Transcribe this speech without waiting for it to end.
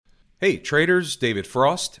Hey traders, David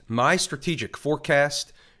Frost, my strategic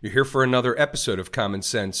forecast. You're here for another episode of Common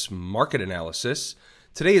Sense Market Analysis.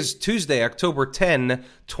 Today is Tuesday, October 10,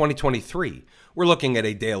 2023. We're looking at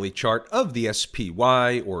a daily chart of the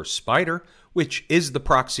SPY or Spider, which is the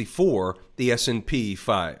proxy for the S&P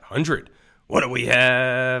 500. What do we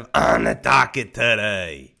have on the docket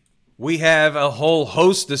today? We have a whole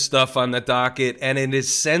host of stuff on the docket, and it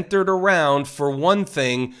is centered around, for one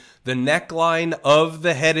thing, the neckline of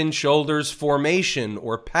the head and shoulders formation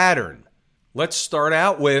or pattern. Let's start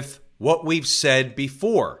out with what we've said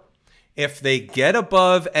before. If they get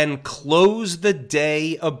above and close the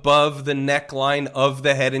day above the neckline of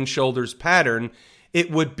the head and shoulders pattern, it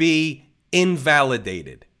would be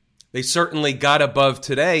invalidated. They certainly got above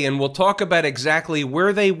today, and we'll talk about exactly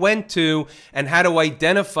where they went to and how to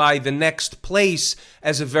identify the next place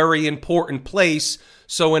as a very important place.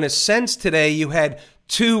 So in a sense today, you had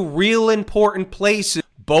two real important places.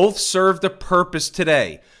 Both served a purpose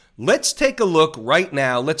today. Let's take a look right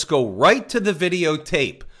now. Let's go right to the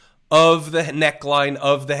videotape of the neckline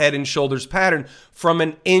of the head and shoulders pattern from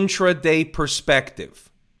an intraday perspective.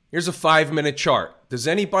 Here's a 5-minute chart. Does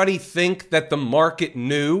anybody think that the market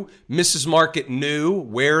knew, Mrs. Market knew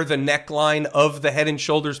where the neckline of the head and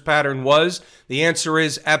shoulders pattern was? The answer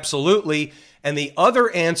is absolutely. And the other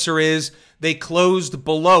answer is they closed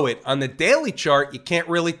below it. On the daily chart, you can't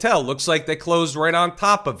really tell. Looks like they closed right on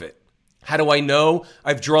top of it. How do I know?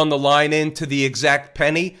 I've drawn the line in to the exact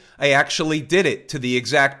penny. I actually did it to the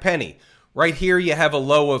exact penny. Right here, you have a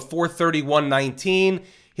low of 431.19.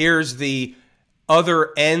 Here's the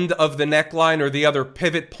other end of the neckline or the other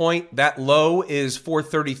pivot point. That low is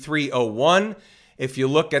 433.01. If you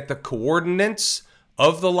look at the coordinates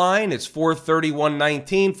of the line, it's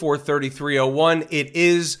 431.19, 433.01. It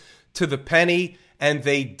is to the penny, and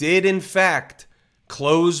they did in fact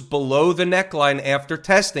close below the neckline after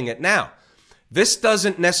testing it. Now, this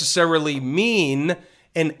doesn't necessarily mean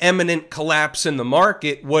an imminent collapse in the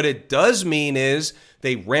market. What it does mean is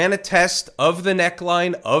they ran a test of the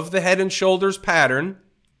neckline of the head and shoulders pattern.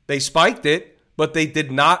 They spiked it, but they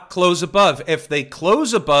did not close above. If they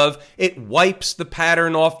close above, it wipes the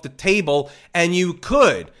pattern off the table, and you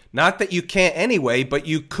could, not that you can't anyway, but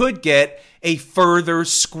you could get a further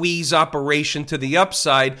squeeze operation to the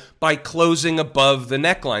upside by closing above the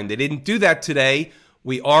neckline. They didn't do that today.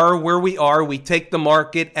 We are where we are. We take the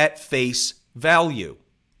market at face value.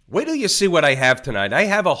 Wait till you see what I have tonight. I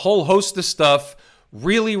have a whole host of stuff,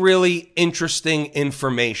 really interesting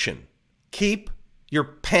information. Keep your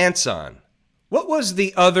pants on. What was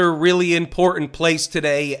the other really important place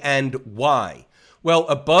today and why? Well,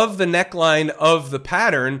 above the neckline of the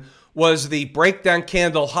pattern was the breakdown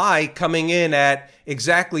candle high coming in at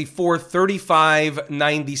exactly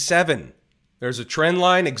 435.97. There's a trend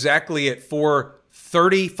line exactly at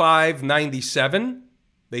 435.97.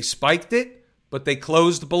 They spiked it, but they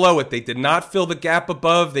closed below it. They did not fill the gap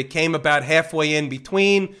above. They came about halfway in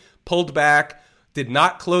between, pulled back, did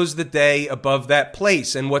not close the day above that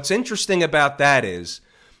place. And what's interesting about that is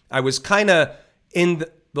I was kind of in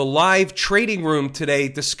the live trading room today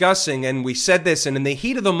discussing, and we said this, and in the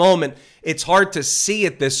heat of the moment, it's hard to see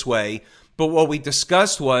it this way, but what we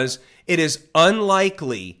discussed was it is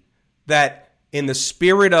unlikely that in the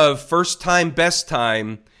spirit of first time, best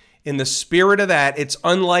time, in the spirit of that, it's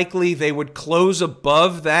unlikely they would close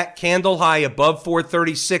above that candle high, above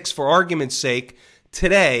 436 for argument's sake,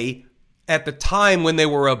 today at the time when they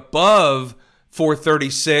were above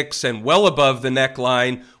 436 and well above the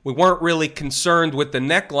neckline. We weren't really concerned with the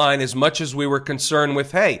neckline as much as we were concerned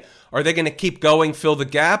with, hey, are they going to keep going, fill the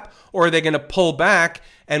gap, or are they going to pull back?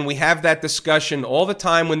 And we have that discussion all the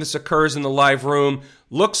time when this occurs in the live room.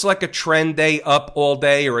 Looks like a trend day up all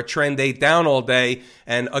day or a trend day down all day.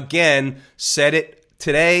 And again, said it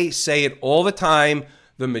today, say it all the time.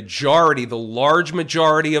 The large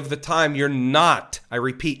majority of the time, you're not, I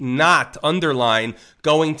repeat, not, underline,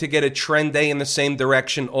 going to get a trend day in the same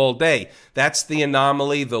direction all day. That's the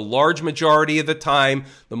anomaly. The large majority of the time,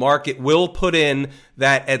 the market will put in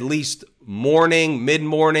that at least morning,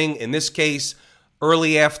 mid-morning, in this case,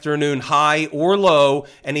 early afternoon high or low,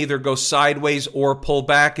 and either go sideways or pull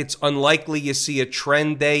back. It's unlikely you see a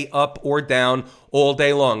trend day up or down all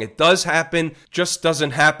day long. It does happen, just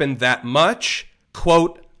doesn't happen that much.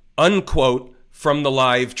 Quote, unquote, from the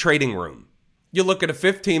live trading room. You look at a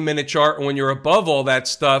 15-minute chart, and when you're above all that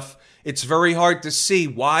stuff, it's very hard to see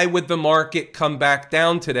why would the market come back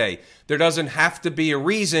down today. There doesn't have to be a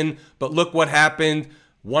reason, but look what happened.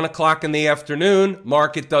 1 o'clock in the afternoon,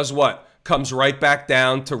 market does what? Comes right back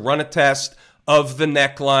down to run a test of the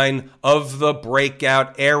neckline of the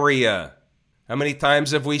breakout area. How many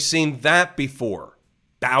times have we seen that before?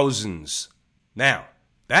 thousands. Now,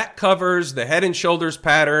 that covers the head and shoulders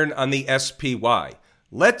pattern on the SPY.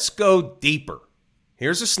 Let's go deeper.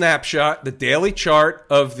 Here's a snapshot, the daily chart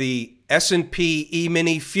of the S&P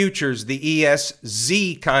E-mini futures, the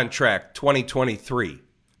ESZ contract 2023.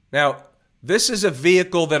 Now, this is a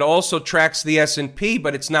vehicle that also tracks the S&P,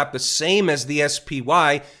 but it's not the same as the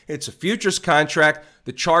SPY. It's a futures contract.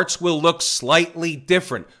 The charts will look slightly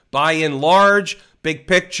different. By and large, big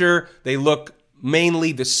picture, they look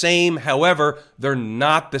mainly the same. However, they're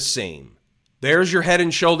not the same. There's your head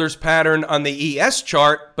and shoulders pattern on the ES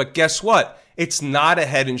chart, but guess what? It's not a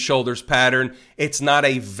head and shoulders pattern. It's not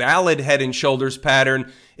a valid head and shoulders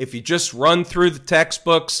pattern. If you just run through the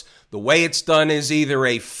textbooks, the way it's done is either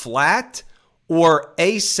a flat or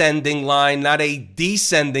ascending line, not a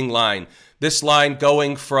descending line. This line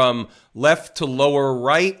going from left to lower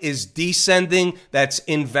right is descending. That's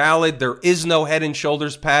invalid. There is no head and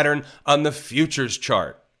shoulders pattern on the futures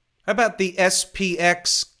chart. How about the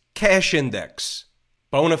SPX cash index?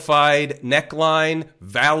 Bona fide neckline,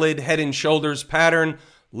 valid head and shoulders pattern,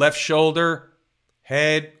 left shoulder,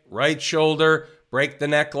 head, right shoulder, break the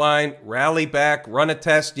neckline, rally back, run a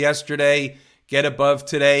test yesterday, get above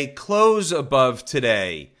today, close above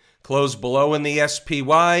today, close below in the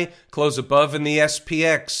SPY, close above in the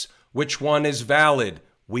SPX. Which one is valid?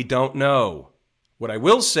 We don't know. What I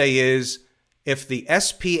will say is, if the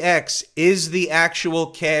SPX is the actual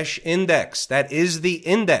cash index, that is the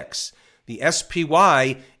index, the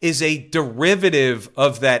SPY is a derivative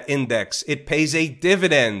of that index. It pays a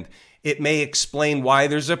dividend. It may explain why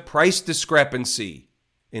there's a price discrepancy.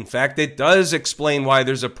 In fact, it does explain why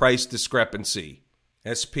there's a price discrepancy.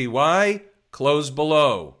 SPY, close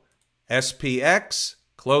below. SPX,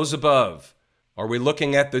 close above. Are we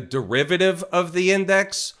looking at the derivative of the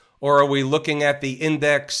index, or are we looking at the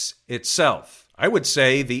index itself? I would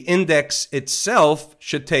say the index itself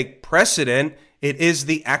should take precedent. It is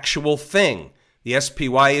the actual thing. The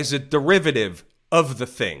SPY is a derivative of the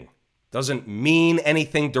thing. Doesn't mean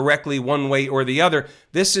anything directly one way or the other.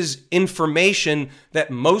 This is information that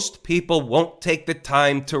most people won't take the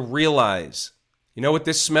time to realize. You know what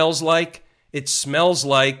this smells like? It smells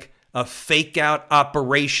like a fake out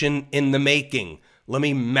operation in the making. Let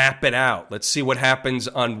me map it out. Let's see what happens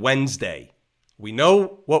on Wednesday. We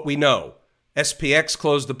know what we know. SPX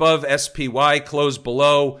closed above, SPY closed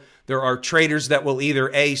below. There are traders that will either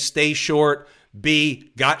A, stay short,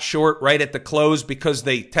 B, got short right at the close because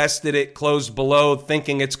they tested it, closed below,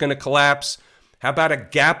 thinking it's going to collapse. How about a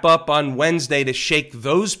gap up on Wednesday to shake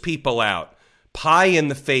those people out? Pie in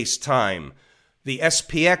the face time. The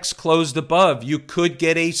SPX closed above. You could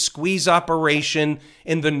get a squeeze operation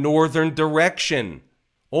in the northern direction.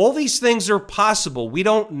 All these things are possible. We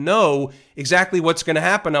don't know exactly what's going to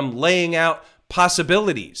happen. I'm laying out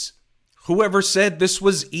possibilities. Whoever said this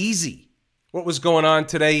was easy? What was going on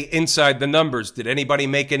today inside the numbers? Did anybody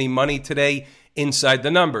make any money today inside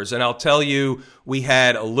the numbers? And I'll tell you, we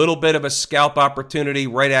had a little bit of a scalp opportunity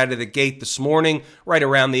right out of the gate this morning, right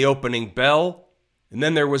around the opening bell. And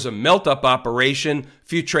then there was a melt-up operation.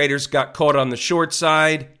 Few traders got caught on the short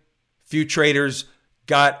side. Few traders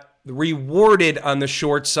got rewarded on the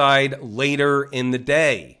short side later in the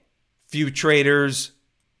day. Few traders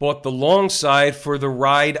bought the long side for the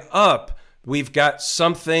ride up. We've got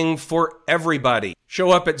something for everybody.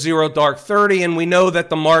 Show up at 0 dark 30 and we know that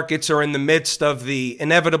the markets are in the midst of the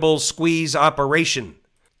inevitable squeeze operation.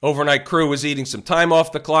 Overnight crew was eating some time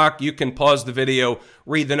off the clock. You can pause the video,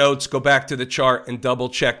 read the notes, go back to the chart and double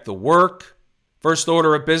check the work. First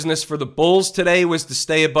order of business for the bulls today was to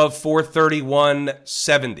stay above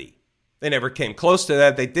 431.70. They never came close to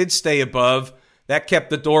that. They did stay above. That kept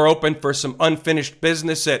the door open for some unfinished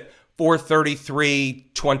business at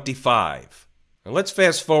 433.25. Now let's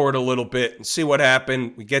fast forward a little bit and see what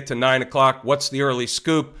happened. We get to 9 o'clock. What's the early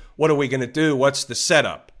scoop? What are we going to do? What's the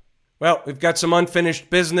setup? Well, we've got some unfinished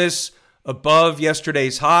business above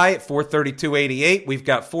yesterday's high at 432.88. We've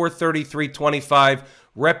got 433.25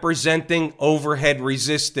 representing overhead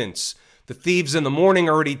resistance. The thieves in the morning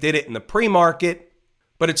already did it in the pre-market,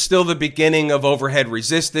 but it's still the beginning of overhead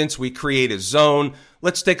resistance. We create a zone.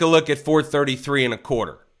 Let's take a look at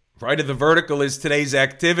 433.25. Right of the vertical is today's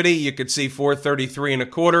activity. You could see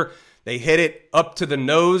 433.25. They hit it up to the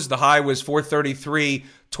nose. The high was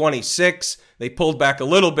 433.26. They pulled back a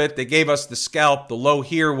little bit. They gave us the scalp. The low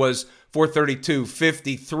here was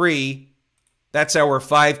 432.53. That's our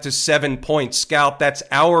 5 to 7 point scalp. That's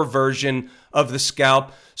our version of the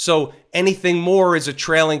scalp. So anything more is a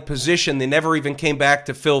trailing position. They never even came back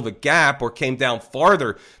to fill the gap or came down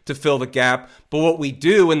farther to fill the gap. But what we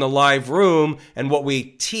do in the live room and what we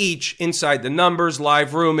teach inside the numbers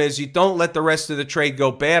live room is you don't let the rest of the trade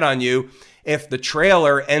go bad on you. If the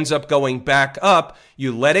trailer ends up going back up,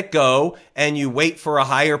 you let it go and you wait for a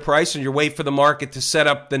higher price and you wait for the market to set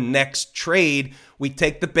up the next trade. We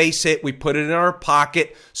take the base hit, we put it in our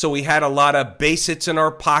pocket. So we had a lot of base hits in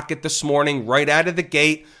our pocket this morning right out of the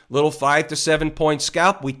gate. Little 5 to 7 point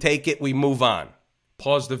scalp. We take it, we move on.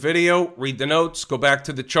 Pause the video, read the notes, go back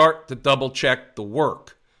to the chart to double check the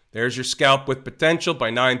work. There's your scalp with potential by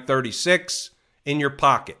 936 in your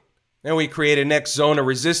pocket. Then we created next zone of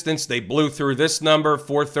resistance. They blew through this number.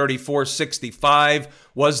 434.65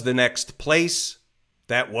 was the next place.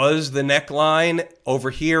 That was the neckline over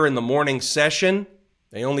here in the morning session.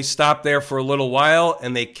 They only stopped there for a little while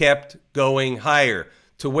and they kept going higher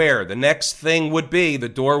to where the next thing would be. The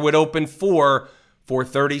door would open for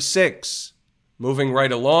 436. Moving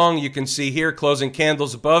right along, you can see here closing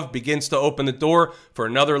candles above begins to open the door for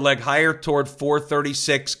another leg higher toward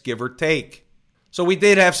 436, give or take. So we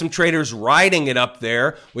did have some traders riding it up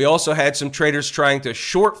there. We also had some traders trying to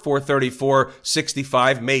short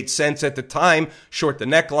 434.65. Made sense at the time. Short the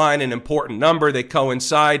neckline, an important number. They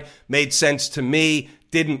coincide. Made sense to me.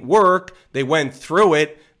 Didn't work. They went through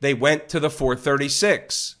it. They went to the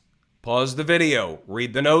 436. Pause the video.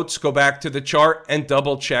 Read the notes. Go back to the chart and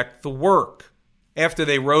double check the work. After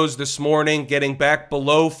they rose this morning, getting back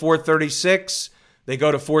below 436, they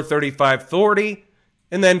go to 435.40.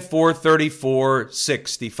 And then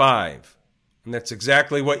 434.65. And that's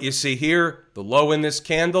exactly what you see here. The low in this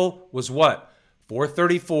candle was what?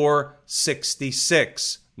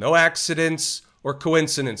 434.66. No accidents or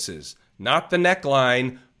coincidences. Not the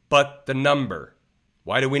neckline, but the number.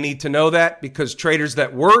 Why do we need to know that? Because traders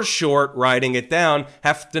that were short riding it down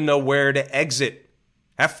have to know where to exit.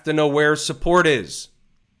 Have to know where support is.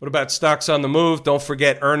 What about stocks on the move? Don't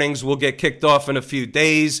forget earnings will get kicked off in a few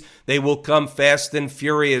days. They will come fast and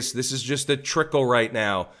furious. This is just a trickle right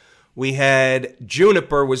now. We had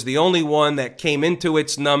Juniper was the only one that came into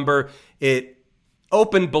its number. It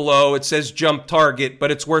opened below. It says jump target, but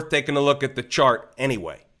it's worth taking a look at the chart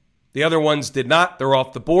anyway. The other ones did not. They're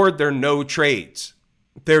off the board. They're no trades.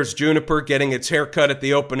 There's Juniper getting its haircut at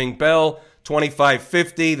the opening bell.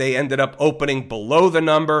 25.50. They ended up opening below the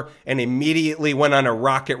number and immediately went on a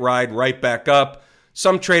rocket ride right back up.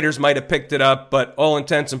 Some traders might have picked it up, but all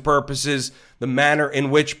intents and purposes, the manner in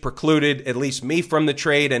which precluded at least me from the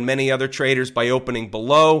trade and many other traders by opening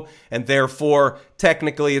below, and therefore,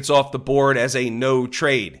 technically it's off the board as a no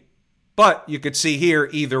trade. But you could see here,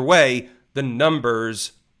 either way, the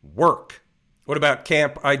numbers work. What about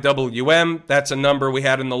Camp IWM? That's a number we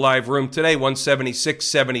had in the live room today,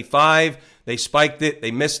 176.75. They spiked it, they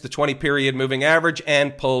missed the 20-period moving average,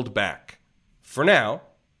 and pulled back. For now,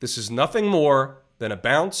 this is nothing more than a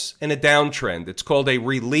bounce and a downtrend. It's called a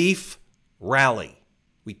relief rally.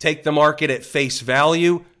 We take the market at face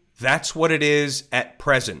value. That's what it is at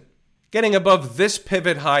present. Getting above this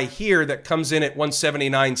pivot high here that comes in at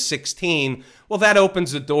 179.16, well, that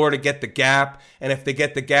opens the door to get the gap. And if they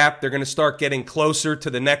get the gap, they're going to start getting closer to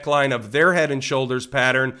the neckline of their head and shoulders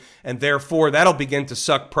pattern. And therefore, that'll begin to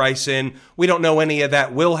suck price in. We don't know any of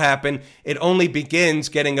that will happen. It only begins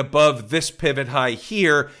getting above this pivot high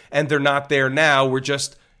here. And they're not there now. We're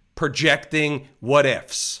just projecting what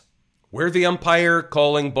ifs. We're the umpire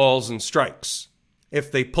calling balls and strikes. If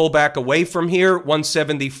they pull back away from here,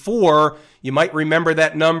 174, you might remember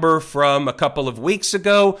that number from a couple of weeks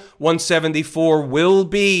ago. 174 will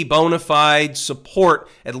be bona fide support,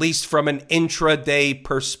 at least from an intraday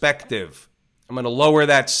perspective. I'm going to lower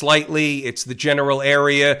that slightly. It's the general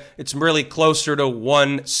area. It's really closer to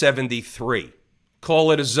 173.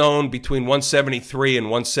 Call it a zone between 173 and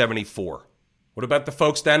 174. What about the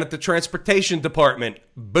folks down at the transportation department?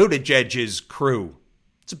 Buttigieg's crew.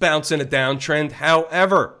 It's a bounce and a downtrend.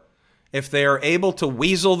 However, if they are able to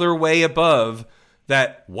weasel their way above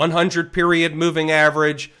that 100-period moving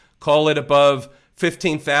average, call it above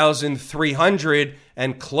 15,300,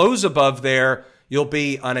 and close above there, you'll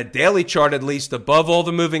be on a daily chart at least above all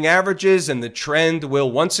the moving averages, and the trend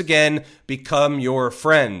will once again become your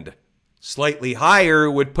friend. Slightly higher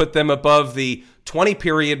would put them above the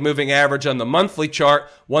 20-period moving average on the monthly chart.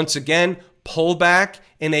 Once again, pullback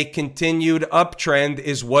in a continued uptrend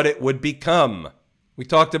is what it would become. We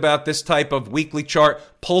talked about this type of weekly chart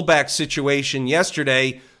pullback situation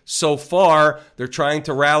yesterday. So far, they're trying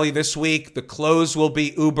to rally this week. The close will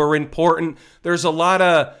be uber important. There's a lot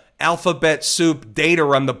of alphabet soup data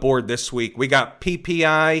on the board this week. We got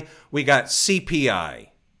PPI, we got CPI.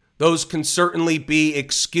 Those can certainly be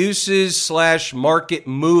excuses/market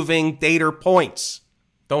moving data points.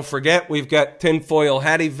 Don't forget, we've got Tinfoil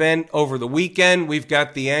Hat event over the weekend. We've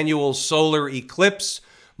got the annual solar eclipse.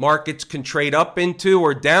 Markets can trade up into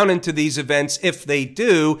or down into these events. If they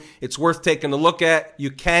do, it's worth taking a look at.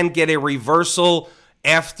 You can get a reversal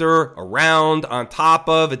after, around, on top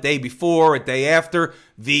of, a day before, a day after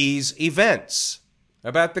these events. How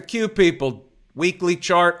about the Q people? Weekly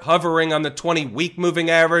chart hovering on the 20-week moving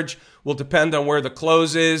average will depend on where the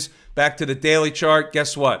close is. Back to the daily chart,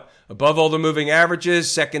 guess what? Above all the moving averages,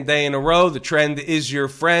 second day in a row, the trend is your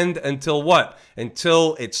friend until what?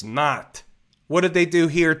 Until it's not. What did they do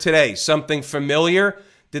here today? Something familiar?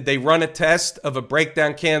 Did they run a test of a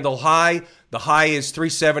breakdown candle high? The high is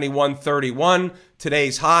 371.31.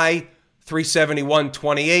 Today's high,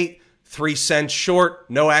 371.28. 3 cents short.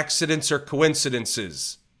 No accidents or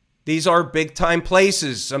coincidences. These are big time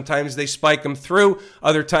places. Sometimes they spike them through.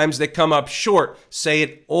 Other times they come up short. Say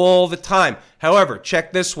it all the time. However,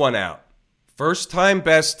 check this one out. First time,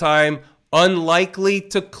 best time. Unlikely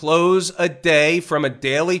to close a day from a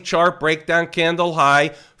daily chart breakdown candle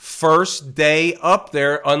high. First day up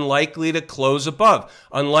there, unlikely to close above.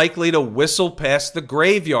 Unlikely to whistle past the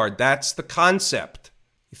graveyard. That's the concept.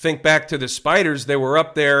 You think back to the spiders, they were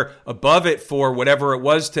up there above it for whatever it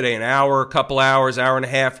was today, an hour, a couple hours, hour and a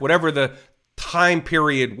half, whatever the time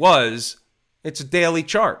period was. It's a daily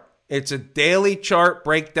chart. It's a daily chart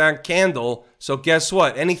breakdown candle. So guess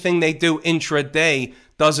what? Anything they do intraday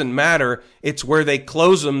doesn't matter. It's where they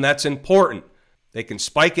close them that's important. They can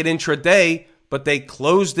spike it intraday, but they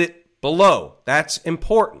closed it below. That's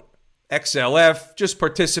important. XLF just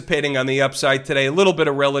participating on the upside today. A little bit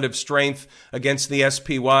of relative strength against the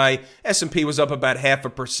SPY. S&P was up about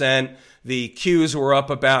 0.5%. The Qs were up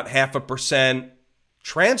about 0.5%.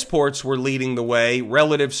 Transports were leading the way,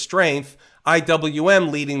 relative strength.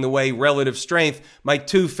 IWM leading the way, relative strength. My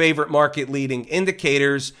two favorite market leading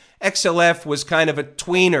indicators. XLF was kind of a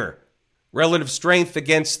tweener. Relative strength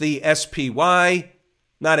against the SPY.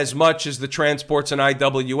 Not as much as the transports and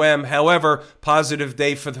IWM. However, positive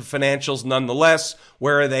day for the financials nonetheless.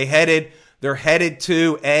 Where are they headed? They're headed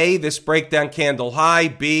to A, this breakdown candle high,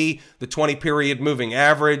 B, the 20-period moving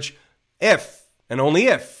average, if, and only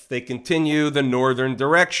if, they continue the northern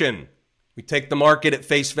direction. We take the market at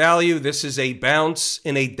face value. This is a bounce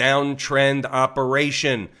in a downtrend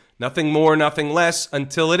operation. Nothing more, nothing less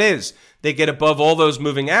until it is. They get above all those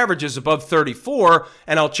moving averages, above 34,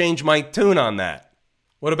 and I'll change my tune on that.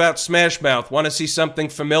 What about Smashmouth? Want to see something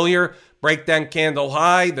familiar? Breakdown candle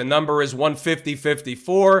high. The number is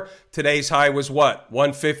 150.54. Today's high was what?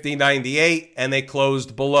 150.98, and they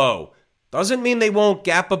closed below. Doesn't mean they won't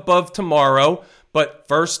gap above tomorrow, but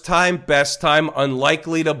first time, best time,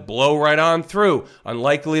 unlikely to blow right on through.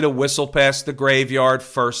 Unlikely to whistle past the graveyard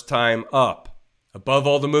first time up. Above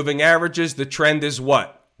all the moving averages, the trend is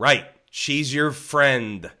what? Right. She's your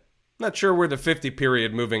friend. Not sure where the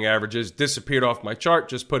 50-period moving averages disappeared off my chart.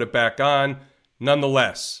 Just put it back on.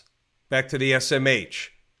 Nonetheless, back to the SMH.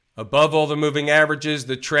 Above all the moving averages,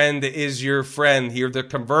 the trend is your friend. Here, the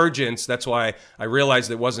convergence. That's why I realized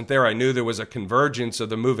it wasn't there. I knew there was a convergence of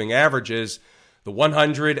the moving averages. The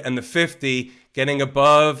 100 and the 50 getting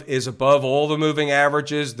above is above all the moving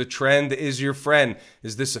averages. The trend is your friend.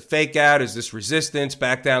 Is this a fake out? Is this resistance?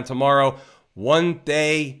 Back down tomorrow. One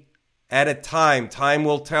day at a time. Time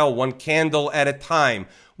will tell. One candle at a time.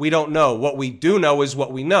 We don't know. What we do know is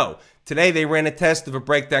what we know. Today they ran a test of a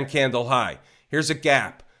breakdown candle high. Here's a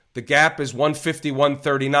gap. The gap is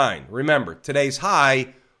 151.39. Remember, today's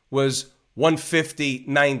high was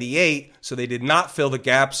 150.98, so they did not fill the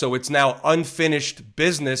gap, so it's now unfinished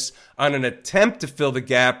business on an attempt to fill the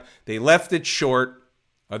gap. They left it short.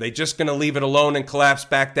 Are they just going to leave it alone and collapse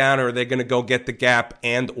back down, or are they going to go get the gap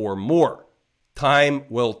and or more? Time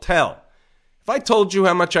will tell. If I told you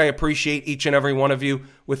how much I appreciate each and every one of you,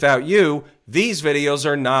 without you, these videos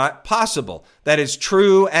are not possible. That is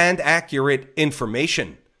true and accurate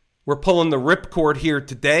information. We're pulling the ripcord here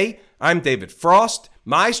today. I'm David Frost,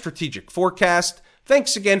 my strategic forecast.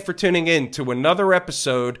 Thanks again for tuning in to another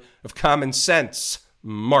episode of Common Sense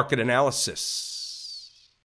Market Analysis.